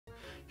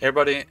Hey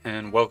everybody,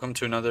 and welcome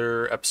to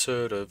another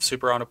episode of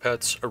Super Auto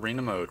Pets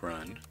Arena Mode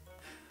Run.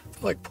 I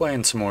feel like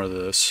playing some more of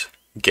this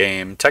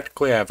game.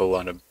 Technically I have a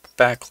lot of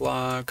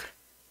backlog,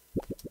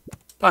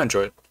 but I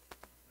enjoy it.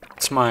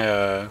 It's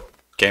my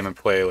game I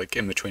play like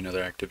in between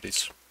other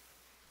activities.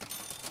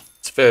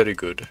 It's very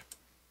good.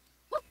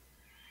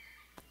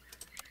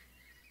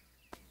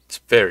 It's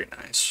very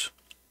nice.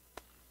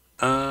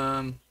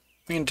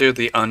 We can do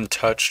the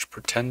untouched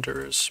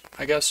pretenders,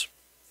 I guess.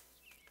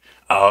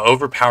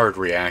 Overpowered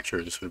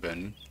reactors would have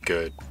been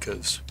good,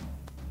 because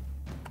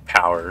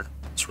power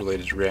is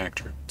related to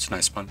reactor. It's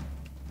nice fun.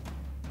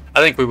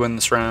 I think we win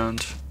this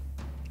round.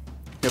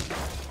 Yep.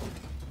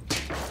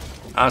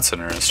 That's an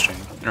interesting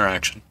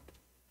interaction.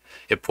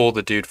 It pulled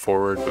the dude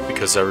forward, but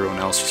because everyone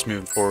else was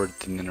moving forward, it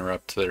didn't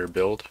interrupt their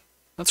build.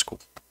 That's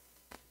cool.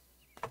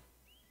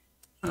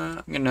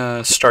 I'm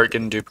gonna start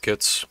getting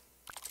duplicates.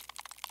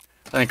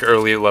 I think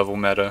early level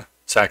meta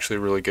is actually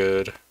really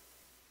good.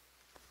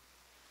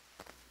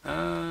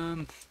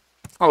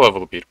 I'll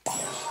level the beetle.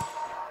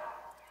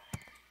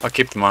 I'll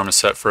keep the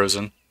marmoset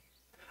frozen.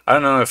 I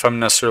don't know if I'm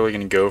necessarily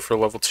going to go for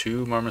level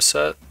 2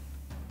 marmoset,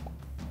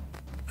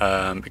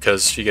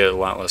 because you get a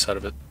lot less out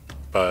of it,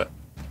 but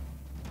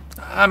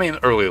I mean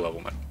early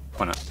level meta.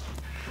 Why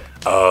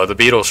not? The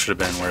beetle should have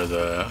been where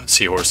the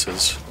seahorse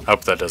is. I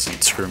hope that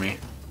doesn't screw me.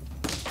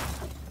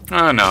 No,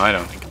 I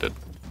don't think it did.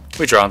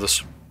 We draw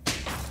this.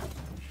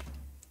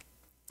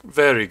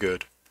 Very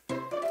good.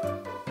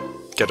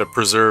 Gotta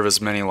preserve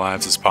as many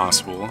lives as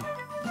possible.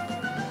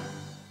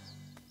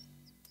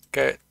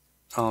 Okay,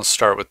 I'll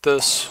start with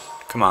this.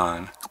 Come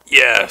on.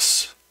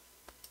 Yes!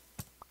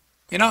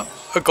 You know,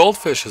 a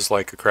goldfish is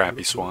like a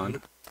crappy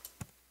swan.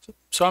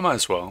 So I might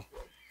as well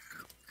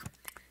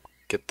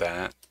get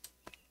that.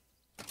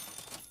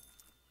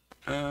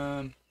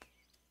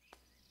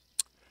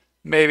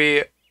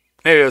 Maybe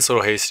that's a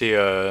little hasty,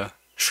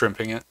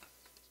 shrimping it.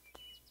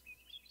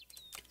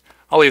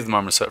 I'll leave the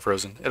marmoset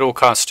frozen. It'll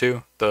cost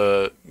 2.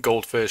 The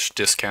goldfish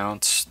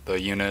discounts the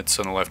units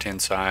on the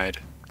left-hand side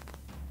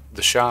of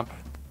the shop.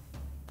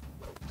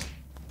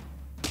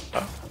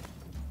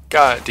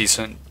 Got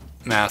decent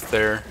math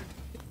there.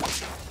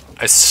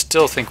 I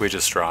still think we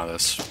just draw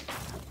this,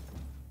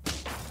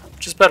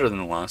 which is better than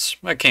the loss.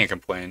 I can't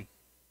complain.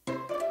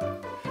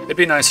 It'd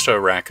be nice to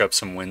rack up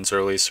some wins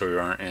early so we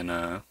aren't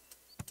in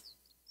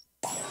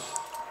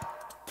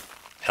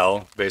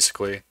hell,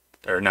 basically.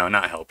 Or no,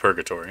 not hell,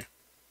 purgatory.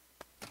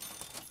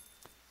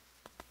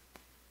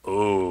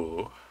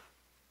 Ooh,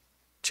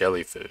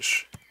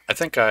 jellyfish. I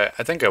think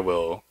I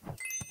will.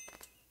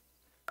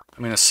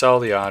 I'm gonna sell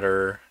the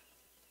otter.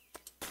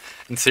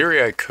 In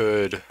theory, I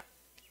could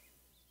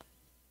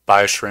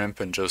buy a shrimp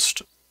and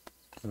just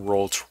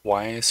roll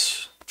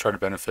twice. Try to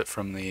benefit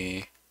from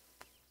the...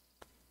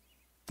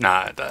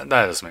 Nah, that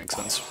doesn't make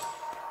sense.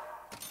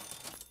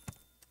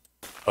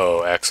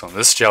 Oh, excellent.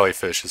 This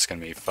jellyfish is gonna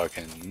be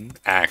fucking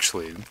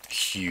actually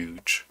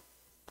huge.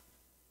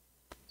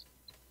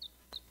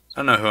 I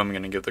don't know who I'm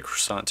gonna give the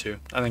croissant to.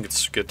 I think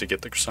it's good to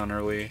get the croissant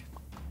early.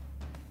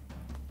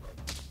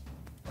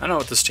 I know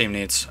what this team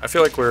needs. I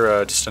feel like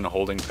we're just in a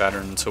holding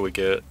pattern until we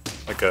get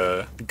like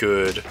a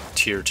good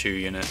tier 2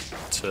 unit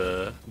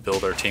to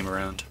build our team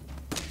around.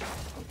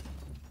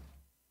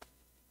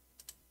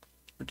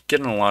 We're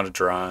getting a lot of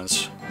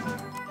draws.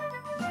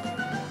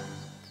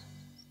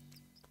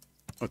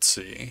 Let's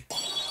see.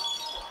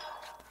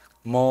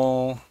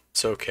 Mole,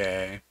 it's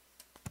okay.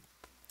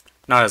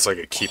 Not as like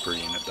a keeper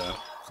unit though.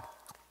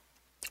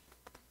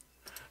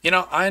 You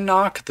know, I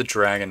knock the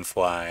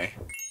dragonfly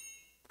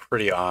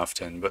pretty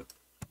often, but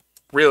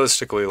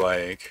realistically,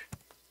 like,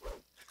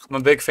 I'm a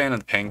big fan of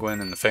the penguin,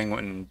 and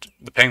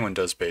the penguin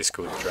does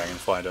basically what the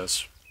dragonfly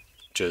does,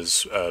 which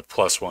is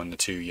 +1 to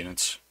 2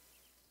 units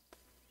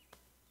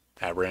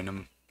at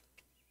random.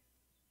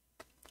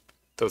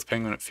 Though with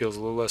penguin it feels a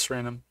little less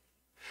random.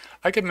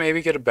 I could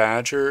maybe get a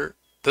badger.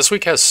 This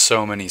week has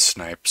so many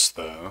snipes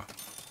though.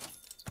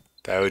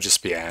 That would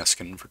just be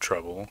asking for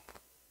trouble.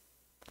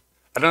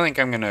 I don't think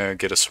I'm gonna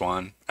get a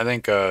swan. I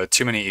think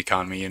too many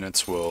economy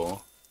units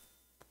will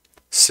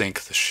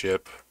sink the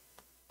ship.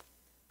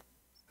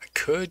 I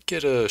could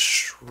get a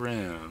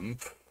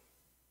shrimp.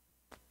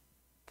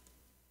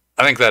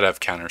 I think that'd have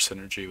counter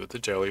synergy with the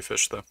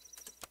jellyfish though.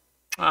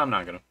 I'm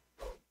not gonna.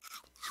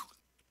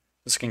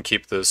 This can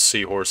keep the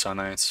seahorse on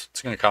ice.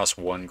 It's gonna cost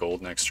 1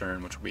 gold next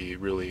turn, which would be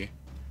really,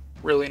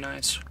 really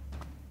nice.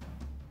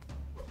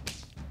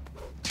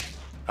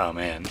 Oh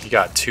man, you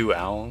got 2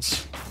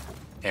 owls.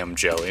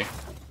 Jelly.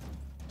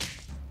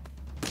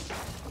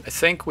 I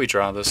think we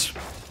draw this.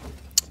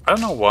 I don't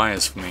know why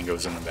his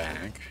flamingo's in the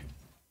bag.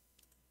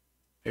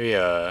 Maybe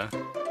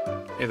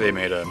they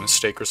made a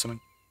mistake or something.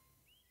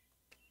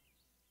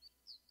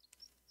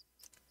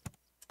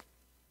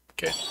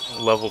 Okay,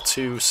 level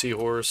 2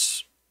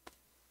 seahorse.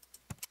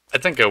 I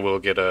think I will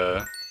get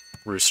a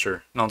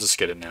rooster, and I'll just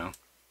get it now.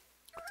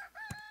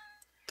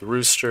 The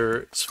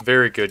rooster is a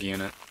very good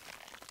unit.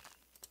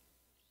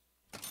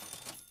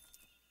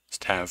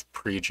 Just have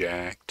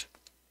pre-jacked.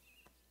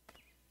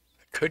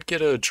 I could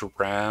get a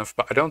giraffe,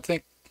 but I don't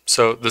think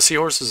So the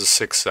seahorse is a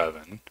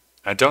 6-7.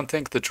 I don't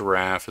think the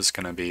giraffe is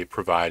going to be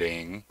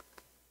providing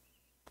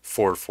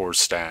 4-4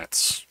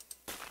 stats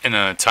in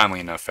a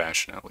timely enough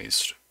fashion, at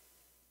least.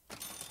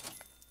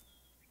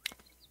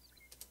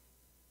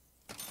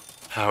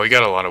 We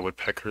got a lot of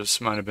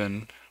woodpeckers. Might have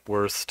been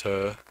worth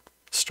to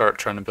start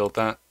trying to build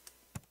that.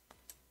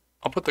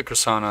 I'll put the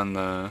croissant on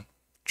the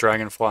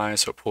dragonfly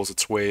so it pulls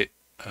its weight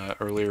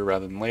earlier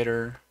rather than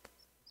later.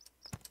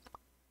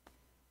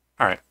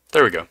 Alright,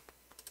 there we go.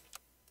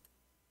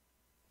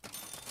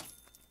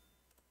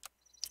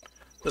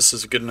 This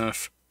is a good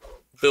enough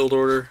build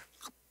order.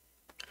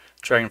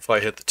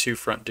 Dragonfly hit the 2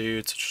 front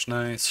dudes, which is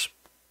nice.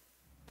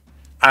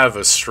 I have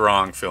a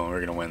strong feeling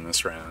we're going to win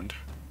this round.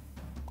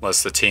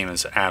 Unless the team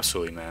is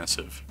absolutely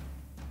massive.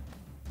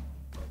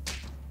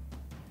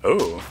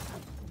 Oh.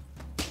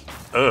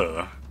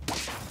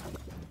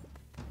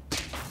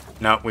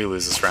 No, we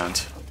lose this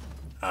round.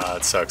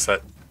 It sucks.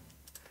 That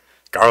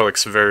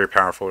garlic's a very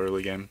powerful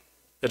early game.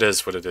 It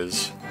is what it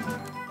is.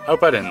 I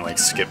hope I didn't, like,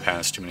 skip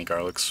past too many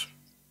garlics.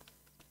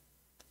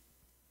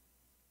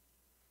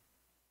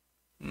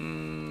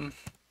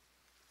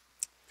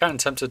 Kind of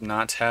tempted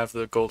not to have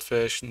the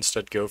goldfish,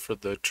 instead go for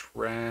the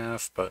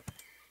giraffe, but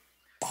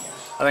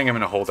I think I'm going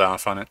to hold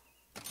off on it.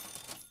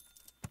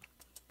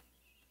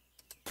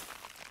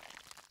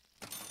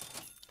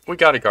 We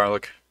got a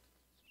garlic.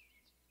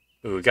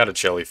 Ooh, we got a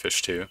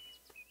jellyfish too.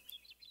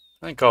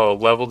 I think I'll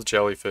level the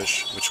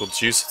jellyfish, which will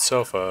juice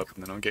itself up,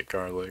 and then I'll get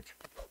garlic.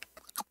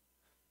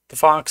 The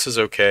fox is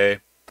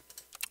okay.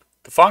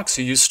 The fox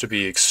used to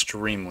be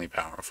extremely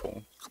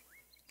powerful.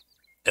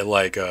 It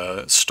like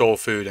stole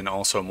food and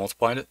also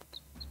multiplied it.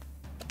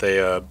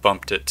 They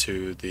bumped it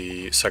to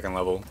the 2nd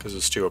level because it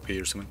was too OP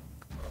or something.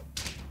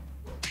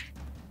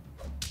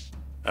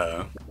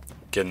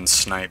 Getting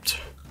sniped.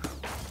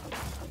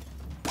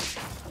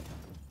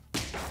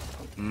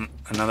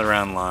 Another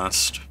round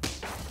lost.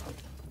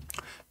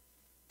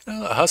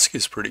 The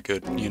husky's pretty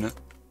good unit.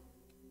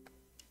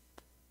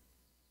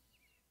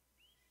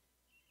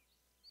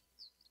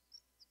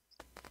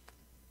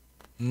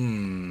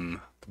 The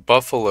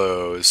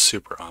buffalo is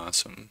super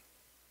awesome.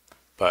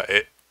 But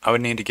I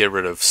would need to get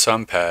rid of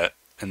some pet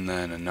and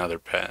then another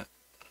pet.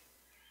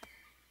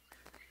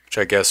 Which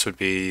I guess would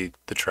be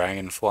the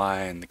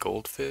dragonfly and the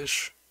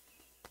goldfish.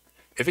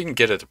 If you can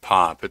get it to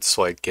pop, it's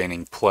like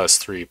gaining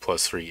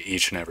 +3/+3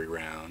 each and every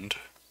round.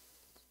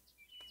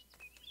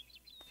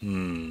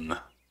 I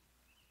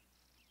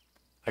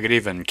could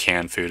even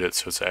can food it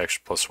so it's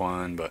extra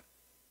 +1, but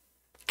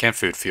canned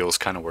food feels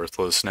kind of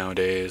worthless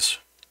nowadays.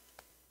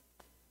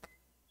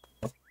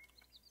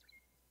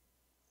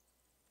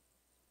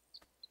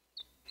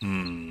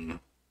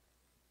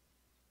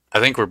 I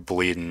think we're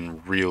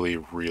bleeding really,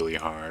 really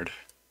hard.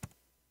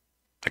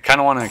 I kind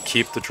of want to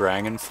keep the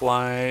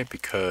dragonfly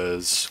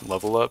because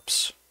level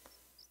ups.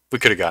 We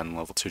could have gotten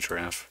level 2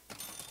 giraffe.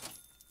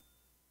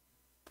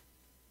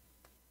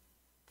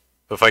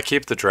 But if I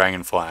keep the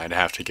dragonfly, I'd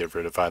have to get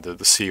rid of either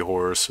the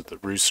seahorse or the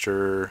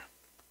rooster.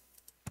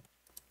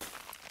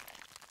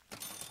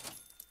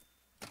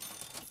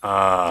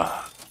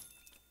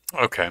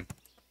 Okay.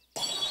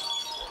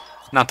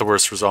 Not the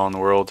worst result in the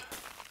world.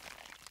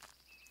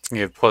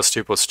 You have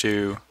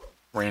 +2/+2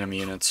 random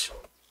units.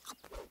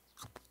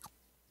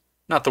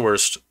 Not the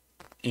worst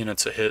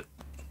units a hit.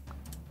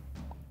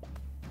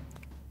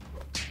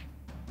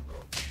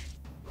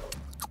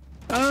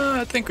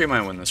 I think we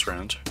might win this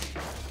round.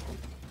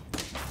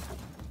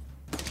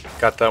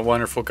 Got that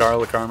wonderful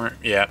garlic armor.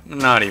 Yeah,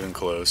 not even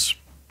close.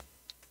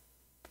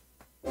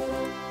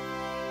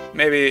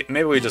 Maybe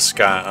we just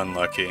got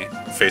unlucky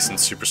facing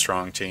super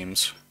strong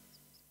teams.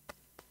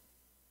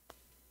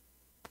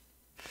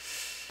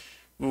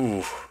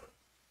 Ooh.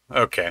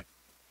 Okay.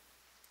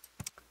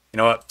 You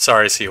know what?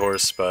 Sorry,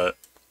 seahorse, but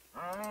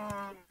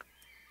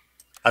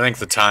I think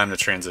the time to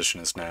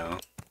transition is now.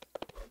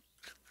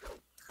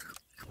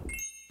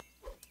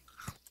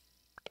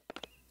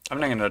 I'm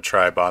not going to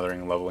try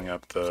bothering leveling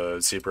up the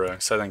zebra,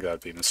 because I think that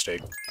would be a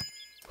mistake.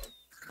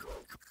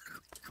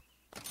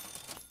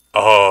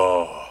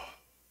 Oh,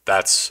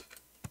 that's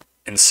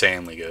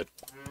insanely good.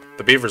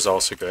 The beaver's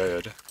also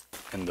good,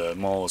 and the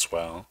mole as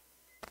well.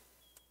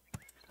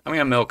 I'm going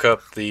to milk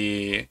up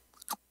the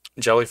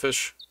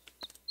jellyfish.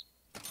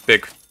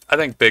 I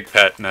think big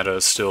pet meta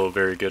is still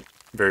very good,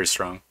 very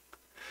strong.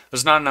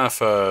 There's not enough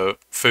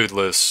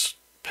foodless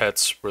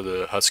pets where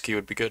the husky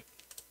would be good.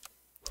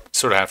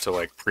 Sort of have to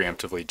like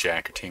preemptively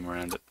jack a team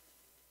around it.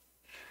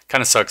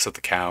 Kind of sucks that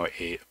the cow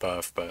ate a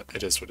buff, but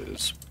it is what it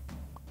is.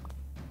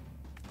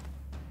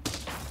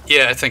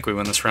 Yeah, I think we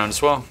win this round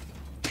as well.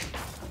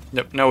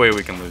 Yep, no way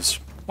we can lose.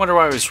 Wonder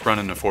why I was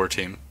running a 4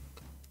 team.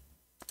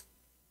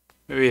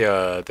 Maybe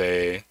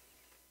they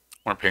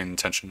weren't paying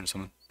attention or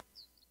something.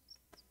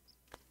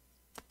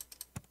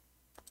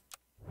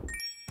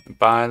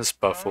 Buy this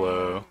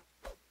buffalo.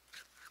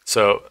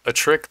 So a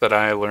trick that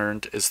I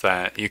learned is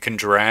that you can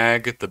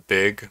drag the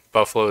big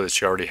buffalo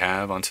that you already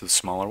have onto the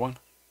smaller one.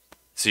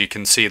 So you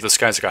can see this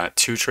guy's got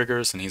 2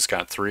 triggers and he's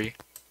got 3.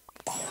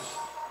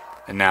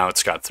 And now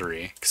it's got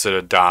 3, because it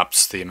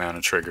adopts the amount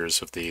of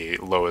triggers of the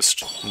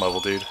lowest level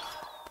dude.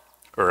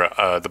 Or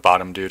the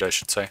bottom dude, I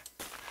should say.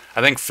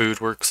 I think food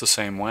works the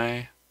same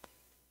way.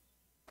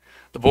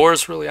 The boar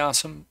is really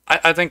awesome.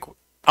 I think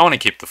I want to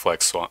keep the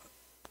flex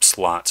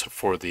slots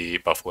for the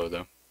buffalo,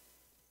 though.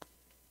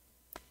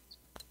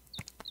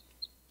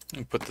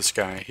 And put this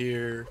guy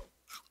here.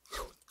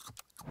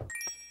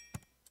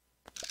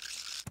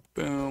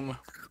 Boom.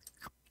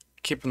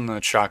 Keeping the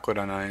chocolate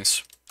on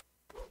ice.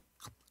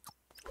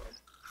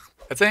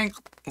 I think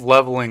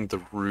leveling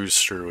the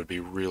rooster would be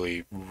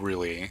really,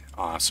 really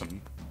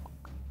awesome.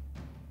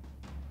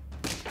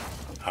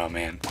 Oh,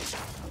 man.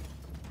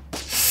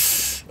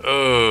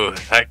 Oh,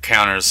 that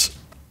counters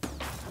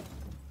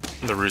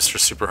the rooster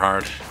super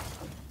hard.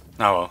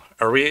 Oh,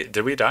 well.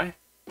 Did we die?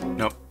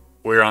 Nope.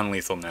 We're on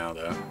lethal now,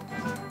 though.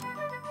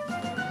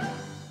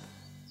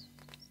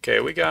 Okay,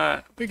 we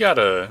got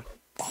a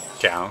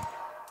cow,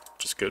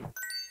 which is good.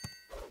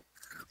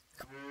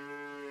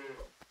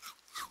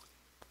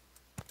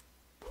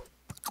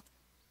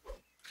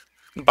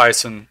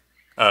 Bison,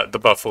 the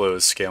buffalo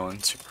is scaling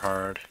super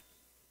hard.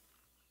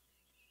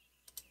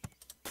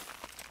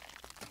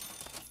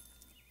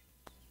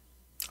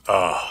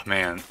 Oh,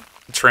 man.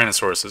 The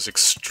Tyrannosaurus is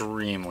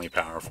extremely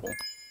powerful.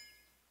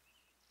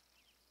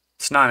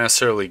 It's not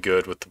necessarily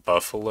good with the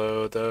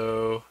buffalo,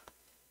 though.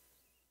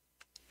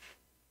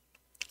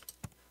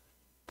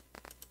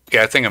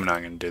 Yeah, I think I'm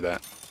not going to do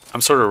that.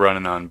 I'm sort of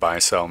running on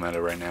buy-sell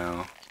meta right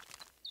now.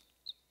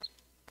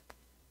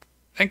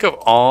 Think of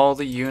all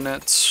the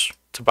units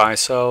to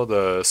buy-sell,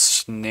 the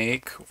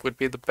snake would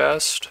be the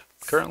best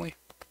currently.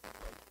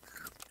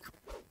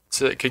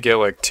 So it could get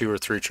like 2 or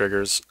 3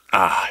 triggers.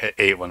 Ah, it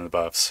ate one of the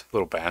buffs.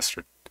 Little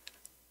bastard.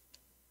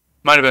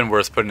 Might have been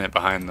worth putting it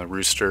behind the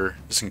rooster,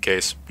 just in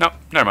case. Nope,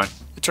 never mind.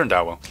 It turned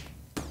out well.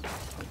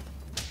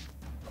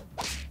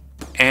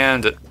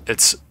 And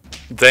it's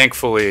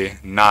thankfully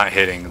not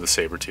hitting the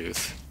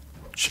saber-tooth.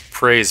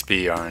 Praise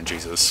be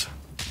RNGesus.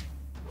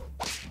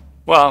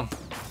 Well,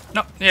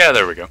 no, yeah,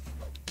 there we go.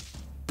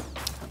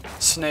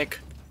 Snake,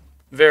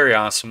 very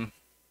awesome.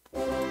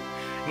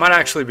 It might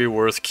actually be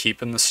worth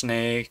keeping the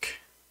snake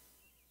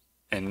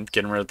and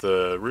getting rid of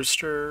the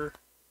rooster,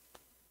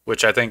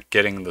 which I think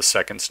getting the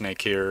second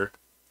snake here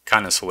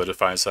kind of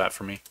solidifies that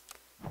for me.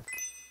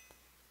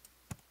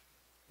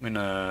 I'm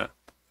gonna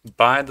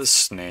buy the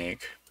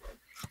snake.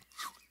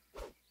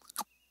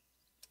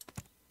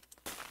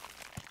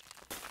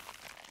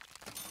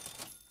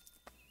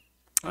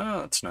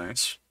 Oh, that's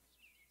nice.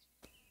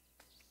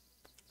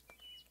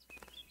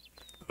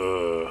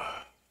 Ugh.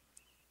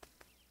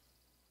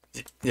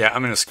 Yeah,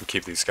 I'm just gonna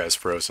keep these guys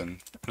frozen.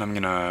 And I'm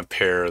gonna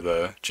pair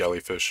the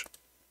jellyfish.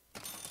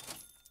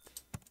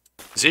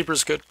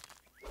 Zebra's good.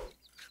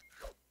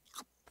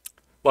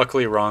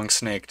 Luckily, wrong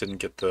snake didn't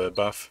get the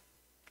buff.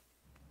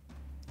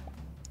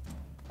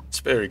 It's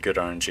very good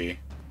RNG.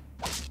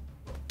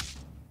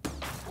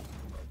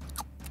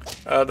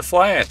 The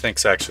fly, I think,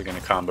 is actually going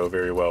to combo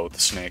very well with the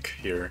snake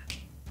here.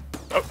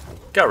 Oh,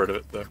 got rid of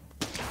it, though.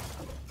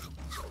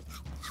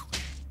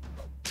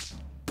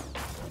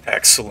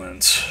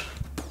 Excellent.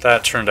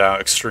 That turned out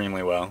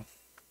extremely well.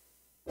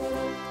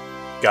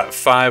 Got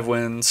 5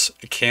 wins.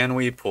 Can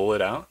we pull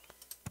it out?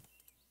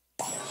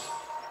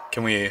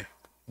 Can we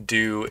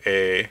do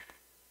a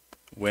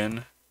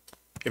win,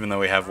 even though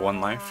we have 1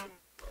 life?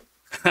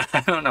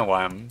 I don't know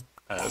why I'm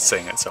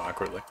saying it so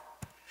awkwardly.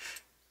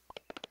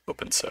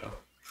 Hoping so.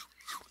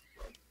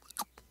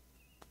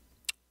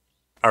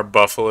 Our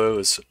buffalo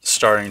is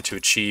starting to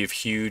achieve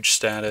huge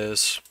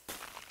status.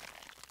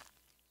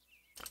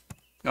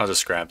 I'll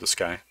just grab this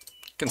guy.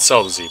 Can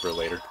sell the zebra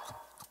later.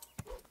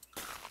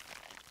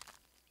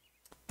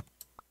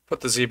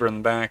 Put the zebra in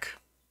the back.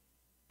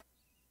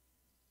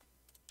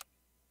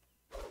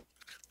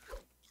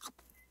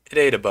 It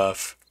ate a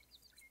buff.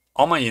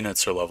 All my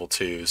units are level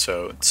 2,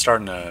 so it's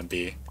starting to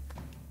be...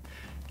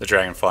 The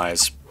dragonfly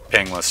is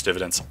paying less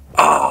dividends.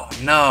 Oh,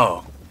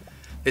 no!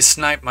 They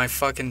sniped my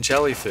fucking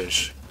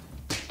jellyfish.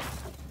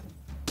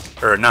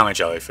 Or, not my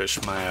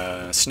jellyfish,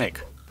 my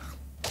snake.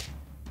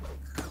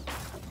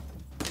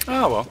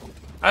 Oh, well.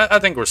 I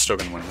think we're still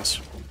gonna win this.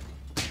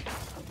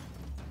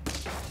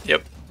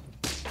 Yep.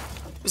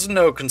 There's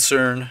no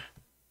concern.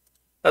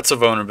 That's a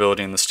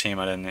vulnerability in this team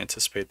I didn't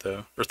anticipate,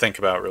 though. Or think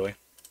about, really.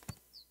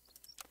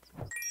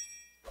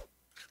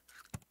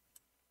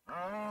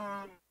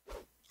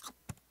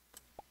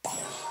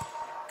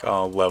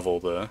 I'll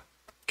level the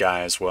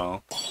guy as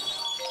well.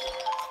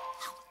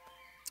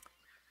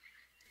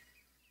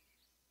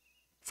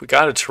 If we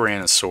got a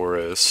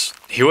Tyrannosaurus,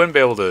 he wouldn't be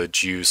able to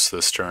juice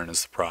this turn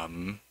is the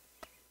problem.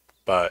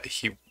 But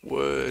he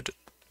would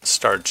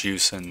start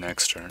juicing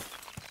next turn.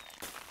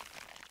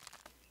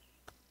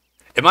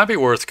 It might be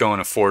worth going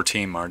a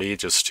 4-team Marty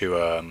just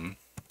to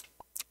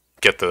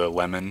get the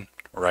lemon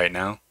right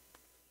now.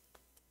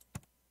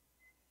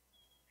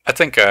 I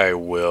think I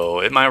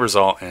will. It might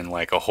result in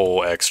like a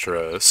whole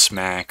extra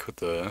smack with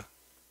the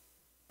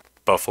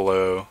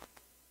buffalo.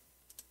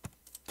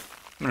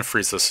 I'm going to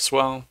freeze this as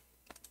well.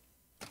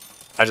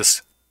 I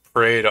just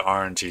pray to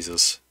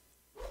RNGesus.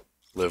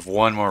 Live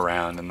one more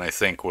round and I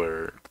think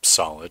we're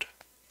solid.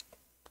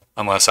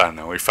 Unless, I don't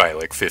know, we fight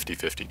like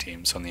 50-50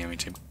 teams on the enemy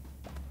team.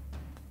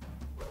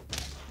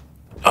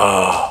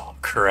 Oh,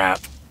 crap.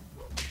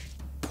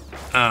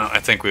 I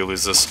think we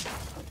lose this.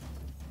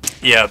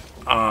 Yep.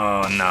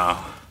 Oh, no.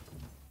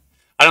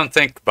 I don't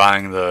think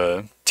buying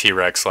the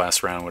T-Rex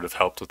last round would have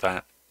helped with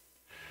that.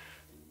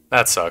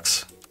 That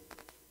sucks.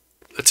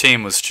 The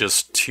team was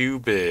just too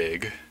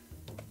big.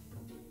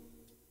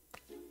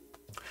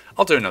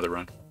 I'll do another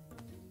run.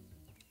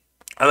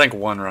 I think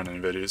one run in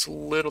a video is a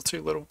little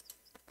too little.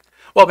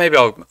 Well, maybe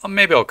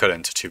I'll cut it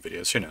into 2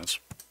 videos. Who knows?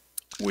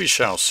 We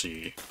shall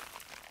see.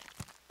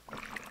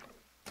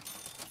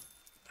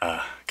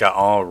 Got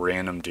all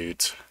random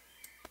dudes.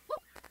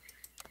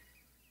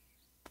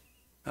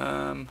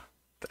 The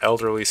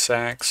elderly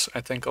sacks,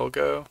 I think I'll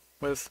go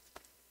with.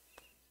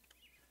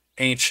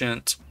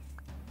 Ancient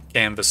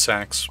canvas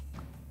sacks.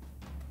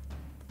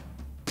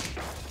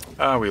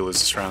 We lose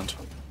this round.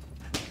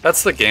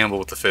 That's the gamble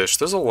with the fish.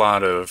 There's a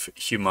lot of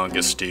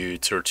humongous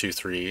dudes, or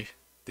 2-3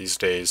 these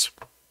days.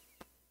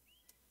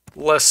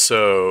 Less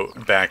so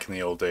back in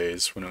the old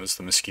days when it was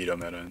the mosquito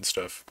meta and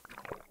stuff.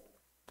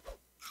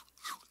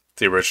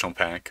 The original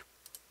pack.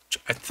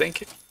 I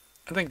think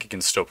you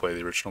can still play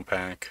the original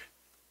pack.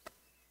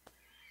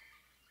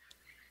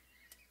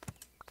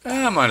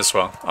 Might as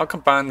well. I'll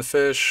combine the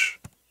fish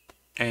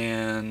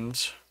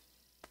and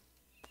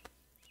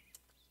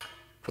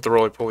put the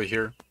roly-poly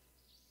here.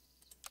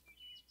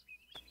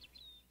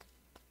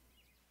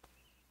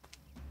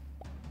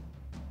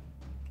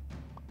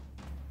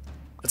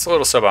 It's a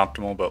little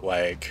suboptimal, but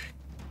like,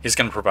 he's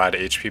going to provide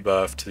an HP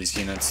buff to these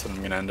units that I'm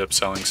going to end up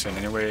selling soon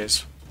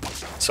anyways.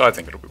 So I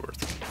think it'll be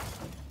worth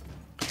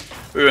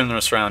it. We win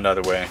this round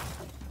either way.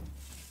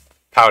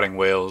 Pouting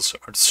whales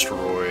are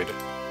destroyed.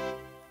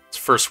 It's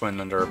first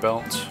win under our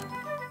belt.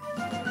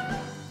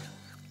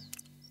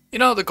 You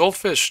know, the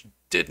goldfish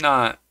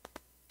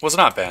was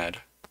not bad.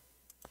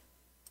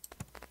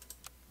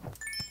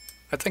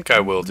 I think I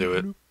will do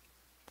it.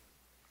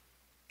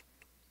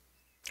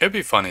 It'd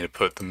be funny to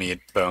put the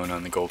meat bone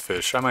on the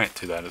goldfish. I might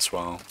do that as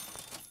well.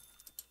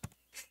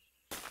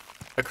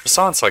 A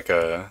croissant's like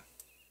a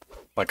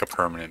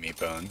permanent meat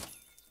bone.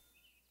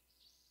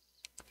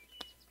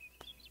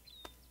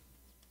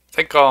 I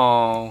think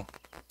I'll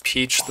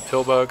peach the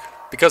pillbug.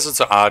 Because it's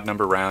an odd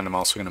number round, I'm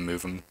also going to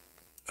move him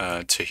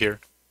to here.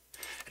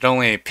 It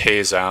only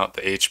pays out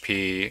the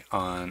HP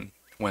on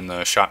when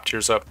the shop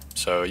tiers up,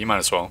 so you might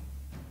as well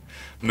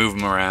move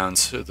him around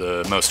to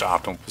the most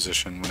optimal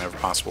position whenever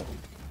possible.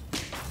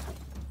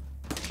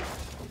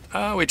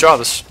 We draw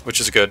this, which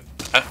is good.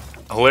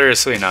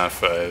 Hilariously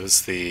enough, it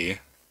was the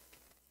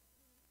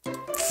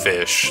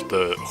fish,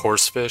 the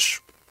horsefish,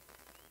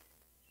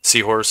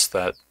 seahorse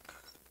that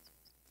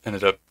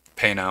ended up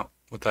paying out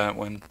with that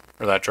win,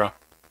 or that draw.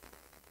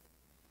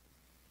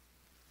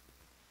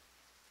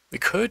 We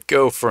could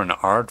go for an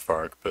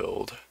aardvark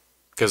build,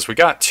 because we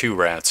got 2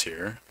 rats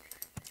here.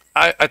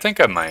 I think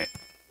I might.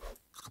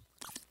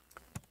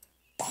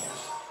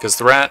 Because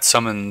the rat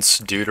summons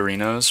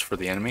deuterinos for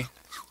the enemy.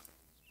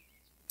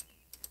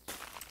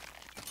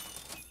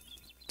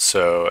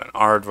 So an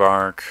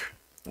aardvark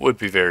would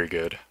be very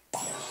good.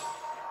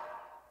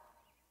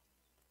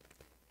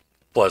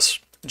 Plus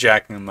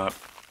jacking them up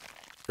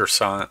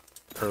croissant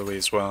early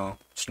as well.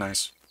 It's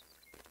nice.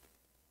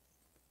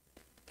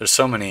 There's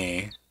so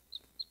many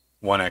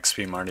 1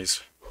 XP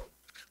Martys.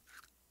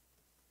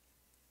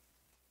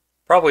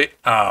 Probably...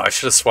 Oh, I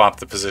should have swapped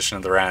the position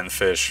of the rat and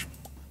fish.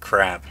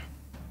 Crap.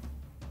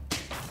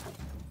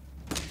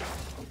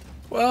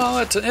 Well,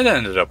 it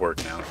ended up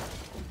working out.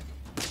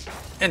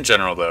 In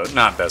general, though,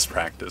 not best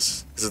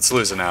practice, because it's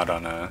losing out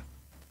on a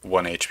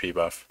 1 HP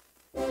buff.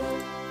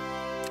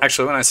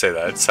 Actually, when I say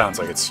that, it sounds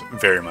like it's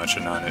very much a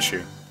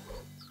non-issue.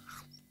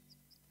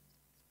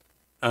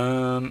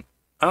 I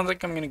don't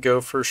think I'm going to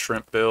go for a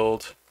shrimp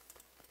build.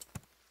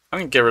 I'm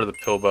going to get rid of the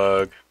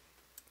pillbug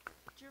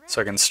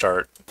so I can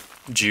start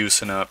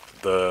juicing up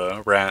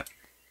the rat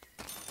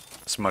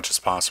as much as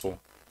possible.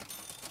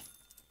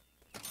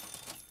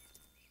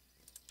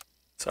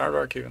 Is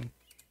aardvark even?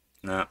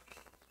 No.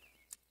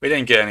 We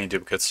didn't get any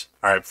duplicates.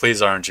 Alright,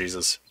 please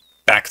RNGesus.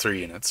 Back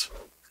 3 units.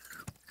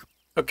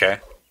 Okay.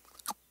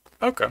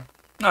 Okay.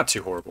 Not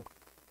too horrible.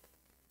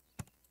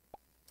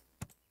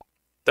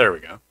 There we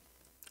go.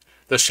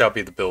 This shall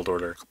be the build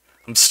order.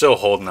 I'm still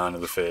holding on to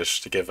the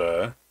fish to give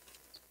a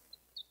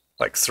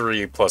like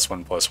 3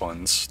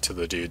 +1/+1s to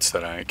the dudes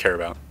that I care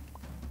about.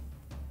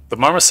 The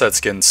marmoset's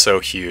getting so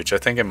huge, I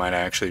think it might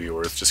actually be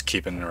worth just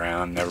keeping it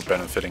around, never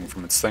benefiting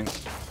from its thing.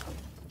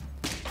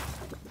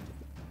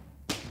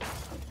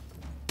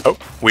 Oh,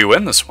 we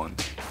win this one.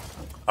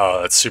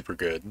 Oh, that's super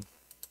good.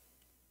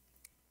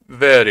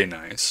 Very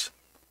nice.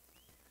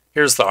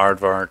 Here's the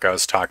aardvark I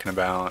was talking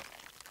about.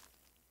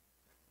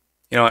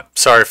 You know what?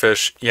 Sorry,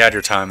 fish. You had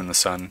your time in the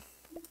sun.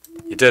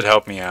 You did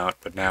help me out,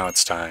 but now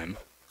it's time.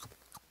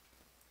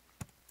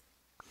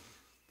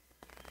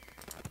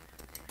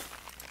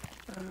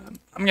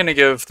 I'm going to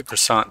give the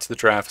croissant to the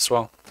giraffe as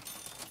well.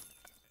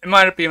 It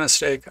might be a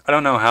mistake. I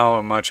don't know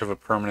how much of a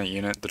permanent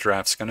unit the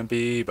draft's going to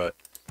be, but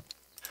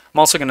I'm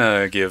also going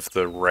to give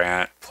the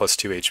rat plus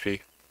 2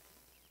 HP.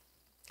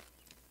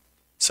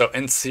 So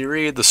in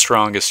theory, the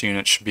strongest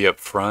unit should be up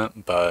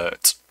front,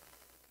 but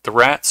the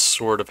rat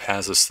sort of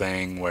has this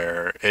thing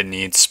where it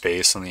needs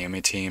space on the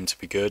enemy team to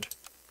be good.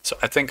 So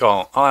I think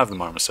I'll have the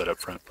marmoset up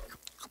front.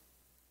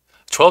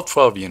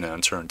 12-12 unit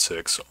on turn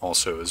 6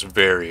 also is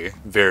very,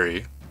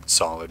 very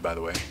solid, by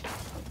the way.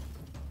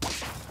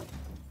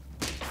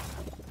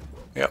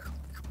 Yep.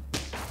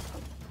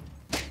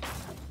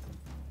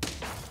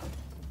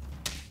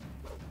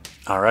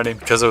 Alrighty,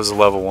 because it was a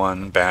level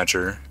 1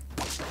 badger,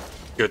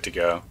 good to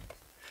go.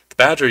 The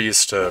badger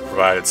used to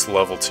provide its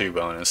level 2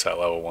 bonus at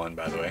level 1,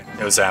 by the way.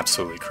 It was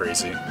absolutely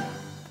crazy.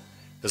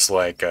 It's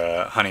like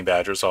honey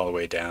badgers all the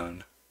way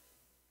down.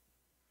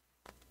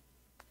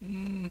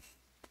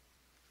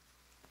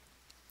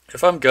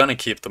 If I'm gonna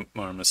keep the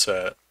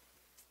marmoset,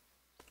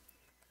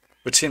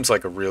 which seems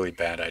like a really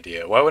bad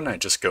idea, why wouldn't I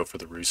just go for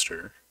the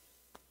rooster?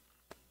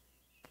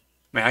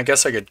 I mean, I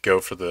guess I could go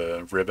for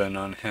the ribbon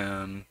on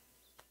him.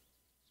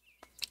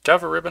 Do I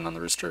have a ribbon on the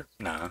rooster?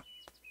 Nah.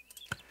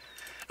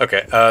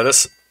 Okay,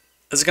 this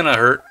is gonna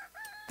hurt,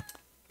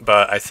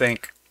 but I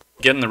think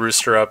getting the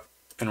rooster up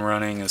and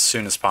running as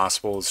soon as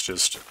possible is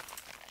just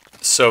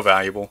so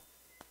valuable.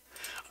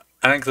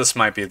 I think this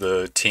might be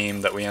the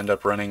team that we end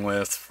up running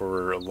with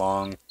for a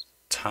long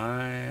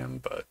time,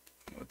 but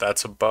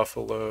that's a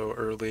buffalo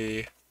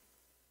early.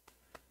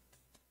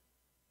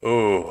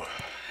 Ooh,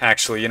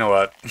 actually, you know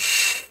what?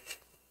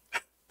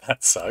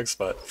 That sucks,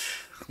 but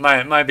we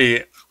might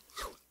be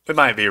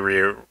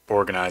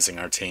reorganizing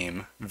our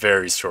team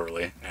very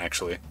shortly,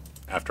 actually,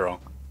 after all.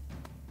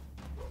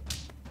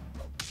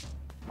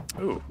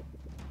 Ooh.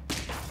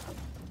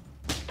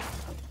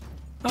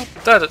 Oh,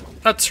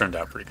 that turned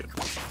out pretty good.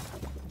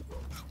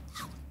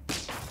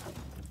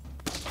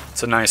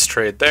 It's a nice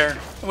trade there,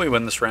 and we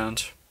win this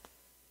round.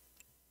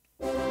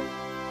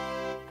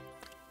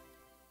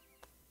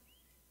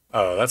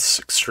 Oh, that's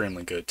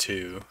extremely good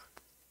too.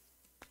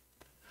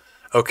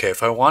 Okay,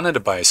 if I wanted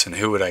a bison,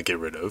 who would I get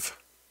rid of?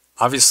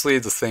 Obviously,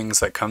 the things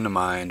that come to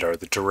mind are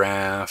the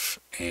giraffe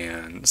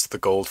and the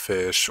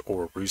goldfish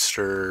or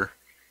rooster.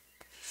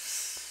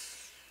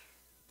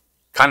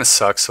 Kind of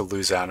sucks to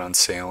lose out on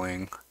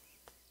scaling.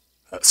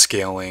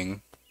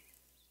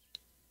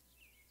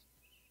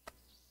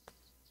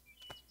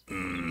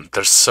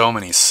 There's so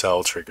many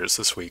cell triggers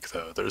this week,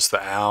 though. There's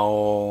the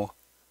owl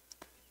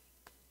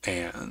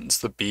and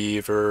the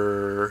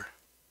beaver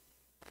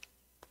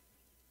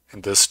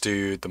and this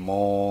dude, the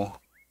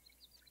mole,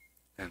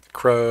 and the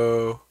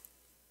crow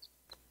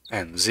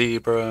and the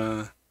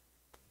zebra.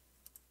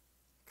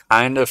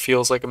 Kinda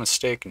feels like a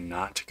mistake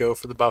not to go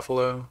for the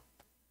buffalo.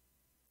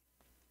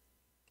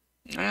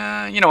 You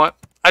know what?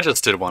 I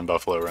just did one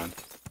buffalo run.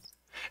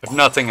 If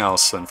nothing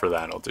else, then for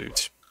that I'll do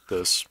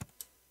this.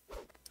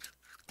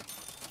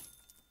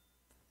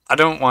 I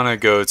don't want to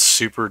go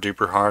super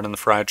duper hard on the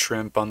fried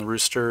shrimp on the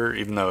rooster,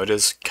 even though it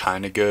is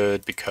kind of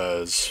good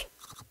because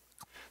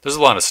there's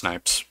a lot of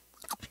snipes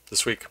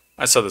this week.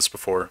 I said this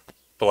before,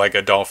 but like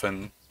a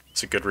dolphin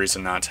is a good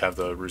reason not to have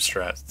the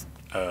rooster at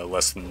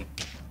less than...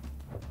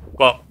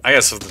 Well, I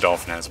guess if the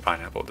dolphin has a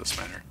pineapple, it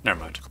doesn't matter. Never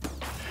mind.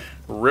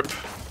 RIP.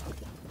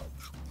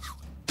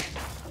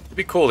 It'd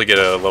be cool to get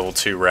a level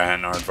 2 rat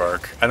and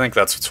aardvark. I think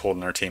that's what's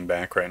holding our team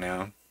back right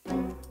now.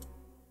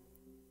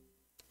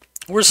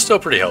 We're still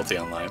pretty healthy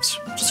on lives,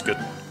 which is good.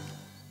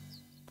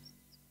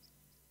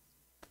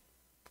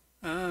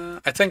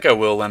 I think I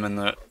will lemon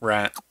the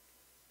rat.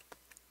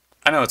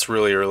 I know it's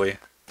really early.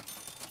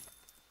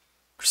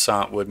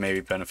 Croissant would maybe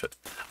benefit.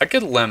 I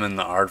could lemon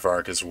the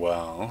aardvark as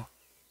well.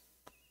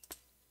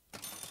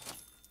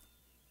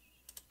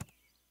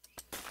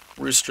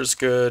 Rooster's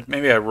good.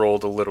 Maybe I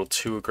rolled a little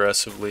too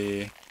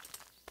aggressively.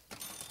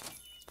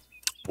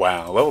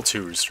 Wow, level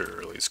 2 rooster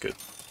early is good.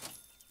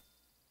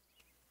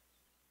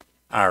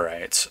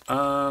 Alright,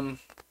 I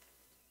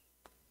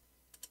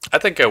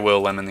think I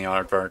will lemon the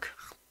aardvark.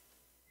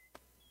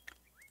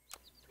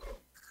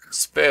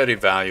 It's very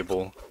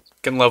valuable.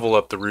 Can level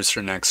up the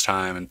rooster next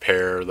time and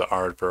pair the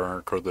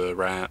aardvark or the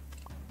rat.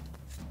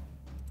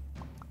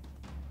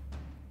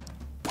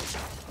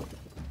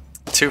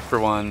 2 for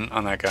 1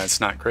 on that guy's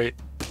not great.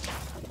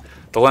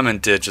 The lemon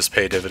did just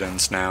pay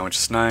dividends now, which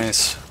is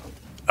nice.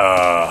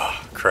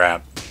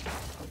 Crap.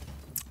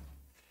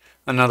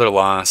 Another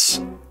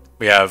loss.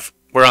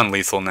 We're on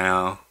lethal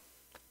now.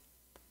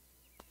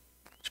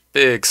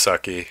 Big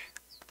sucky.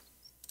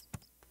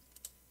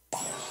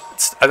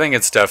 I think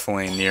it's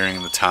definitely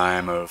nearing the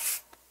time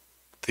of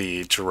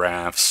the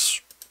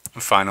giraffe's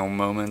final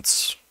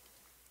moments.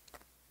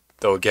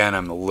 Though again,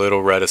 I'm a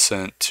little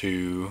reticent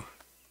to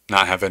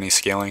not have any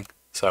scaling.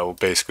 So I will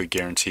basically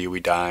guarantee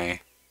we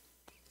die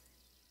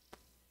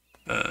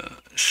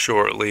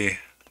shortly.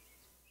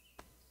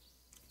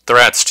 The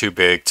rat's too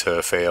big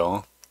to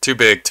fail. Too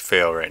big to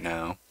fail right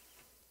now.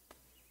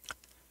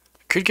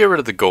 Could get rid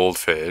of the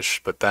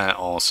goldfish, but that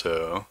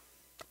also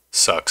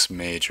sucks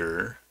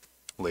majorly.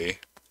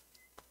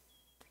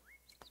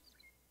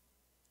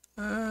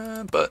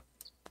 But,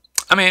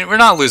 I mean, we're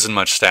not losing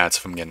much stats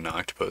if I'm getting an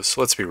octopus.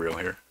 Let's be real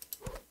here.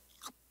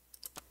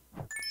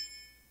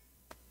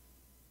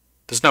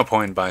 There's no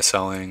point in buy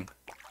selling.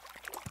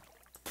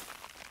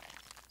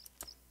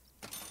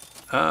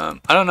 I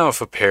don't know if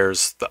a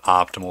pear's the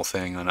optimal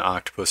thing on an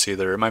octopus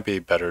either. It might be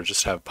better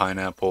just to have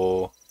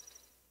pineapple.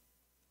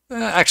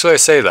 Actually, I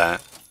say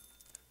that.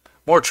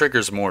 More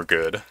triggers, more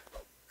good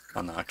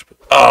on the octopus.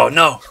 Oh,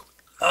 no!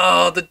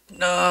 Oh,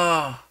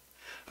 no!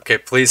 Okay,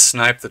 please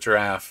snipe the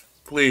giraffe.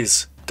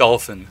 Please,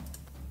 dolphin.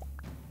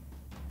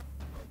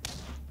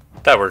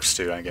 That works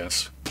too, I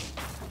guess.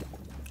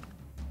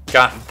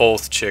 Got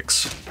both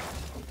chicks.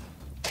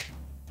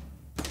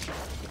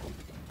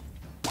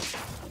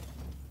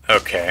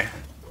 Okay.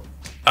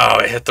 Oh,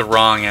 it hit the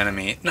wrong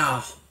enemy.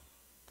 No.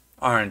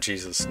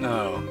 RNGesus,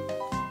 no.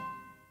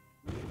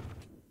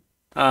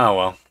 Oh,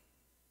 well.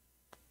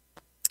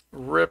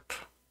 RIP.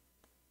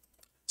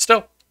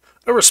 Still,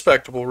 a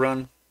respectable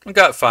run. We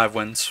got 5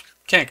 wins.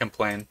 Can't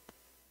complain.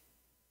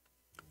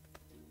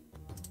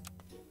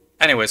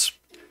 Anyways,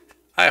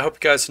 I hope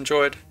you guys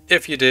enjoyed.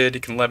 If you did,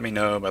 you can let me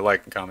know by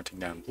liking and commenting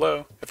down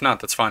below. If not,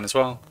 that's fine as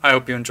well. I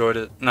hope you enjoyed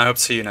it, and I hope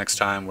to see you next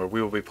time where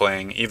we will be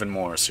playing even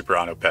more Super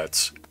Auto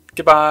Pets.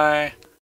 Goodbye!